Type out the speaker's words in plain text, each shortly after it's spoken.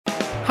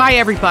Hi,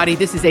 everybody.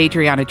 This is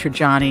Adriana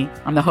Trajani.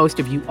 I'm the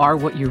host of You Are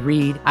What You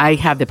Read. I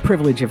have the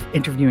privilege of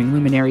interviewing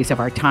luminaries of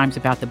our times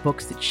about the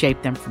books that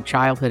shaped them from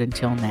childhood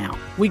until now.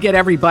 We get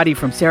everybody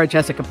from Sarah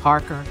Jessica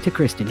Parker to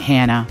Kristen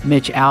Hanna,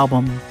 Mitch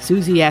Albom,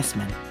 Susie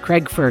Essman,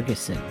 Craig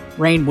Ferguson,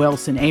 Rainn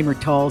Wilson, Amor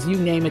Tolls, you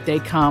name it, they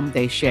come,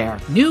 they share.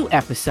 New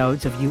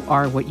episodes of You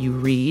Are What You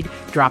Read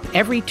drop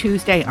every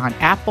Tuesday on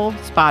Apple,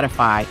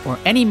 Spotify, or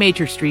any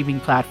major streaming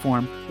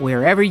platform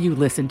wherever you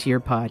listen to your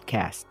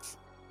podcasts.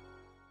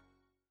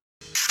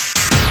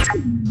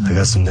 I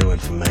got some new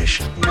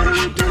information.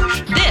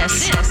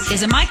 This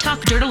is a My Talk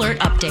Dirt Alert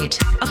update.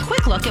 A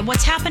quick look at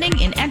what's happening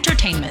in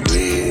entertainment.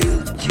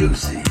 Real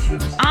juicy.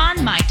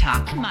 On My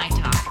Talk.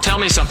 Tell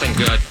me something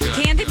good.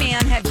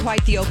 Candyman had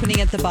quite the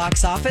opening at the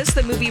box office.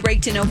 The movie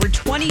raked in over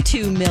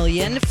 $22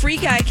 million. Free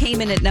Guy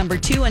came in at number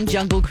 2 and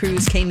Jungle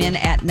Cruise came in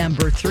at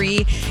number 3.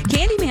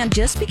 Candyman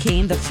just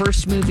became the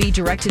first movie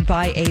directed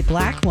by a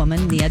black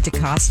woman, Nia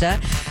DaCosta,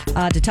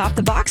 to top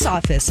the box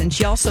office. And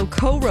she also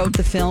co-wrote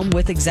the film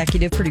with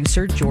executive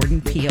producer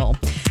Jordan Peele.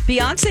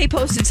 Beyonce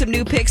posted some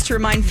new pics to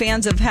remind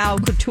fans of how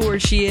couture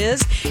she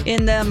is.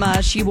 In them,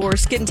 she wore a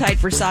skin-tight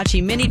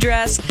Versace mini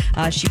dress.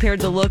 She paired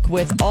the look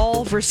with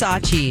all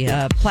Versace.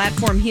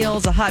 Platform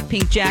heels, a hot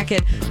pink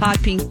jacket,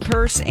 hot pink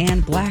purse,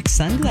 and black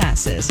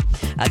sunglasses.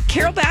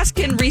 Carol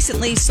Baskin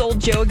recently sold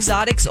Joe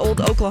Exotic's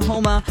old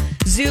Oklahoma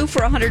zoo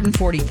for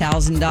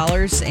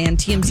 $140,000. And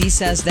TMZ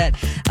says that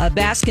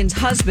Baskin's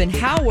husband,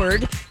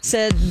 Howard,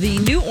 said the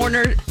new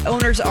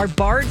owners are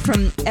barred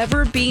from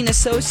ever being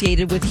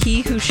associated with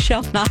he who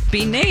shall not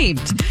be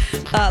named.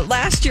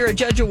 Last year, a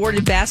judge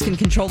awarded Baskin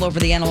control over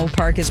the animal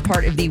park as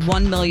part of the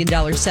 $1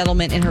 million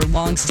settlement in her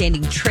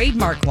long-standing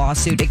trademark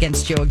lawsuit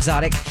against Joe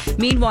Exotic.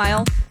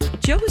 Meanwhile,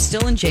 Joe is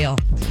still in jail.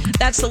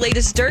 That's the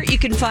latest dirt. You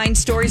can find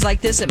stories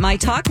like this at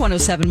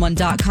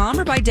mytalk1071.com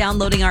or by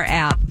downloading our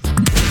app.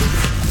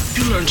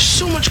 You learned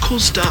so much cool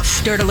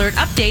stuff. Dirt Alert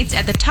updates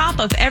at the top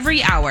of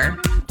every hour.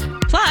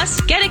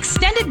 Plus, get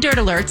extended Dirt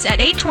Alerts at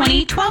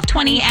 8:20,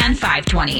 12:20, and 5:20.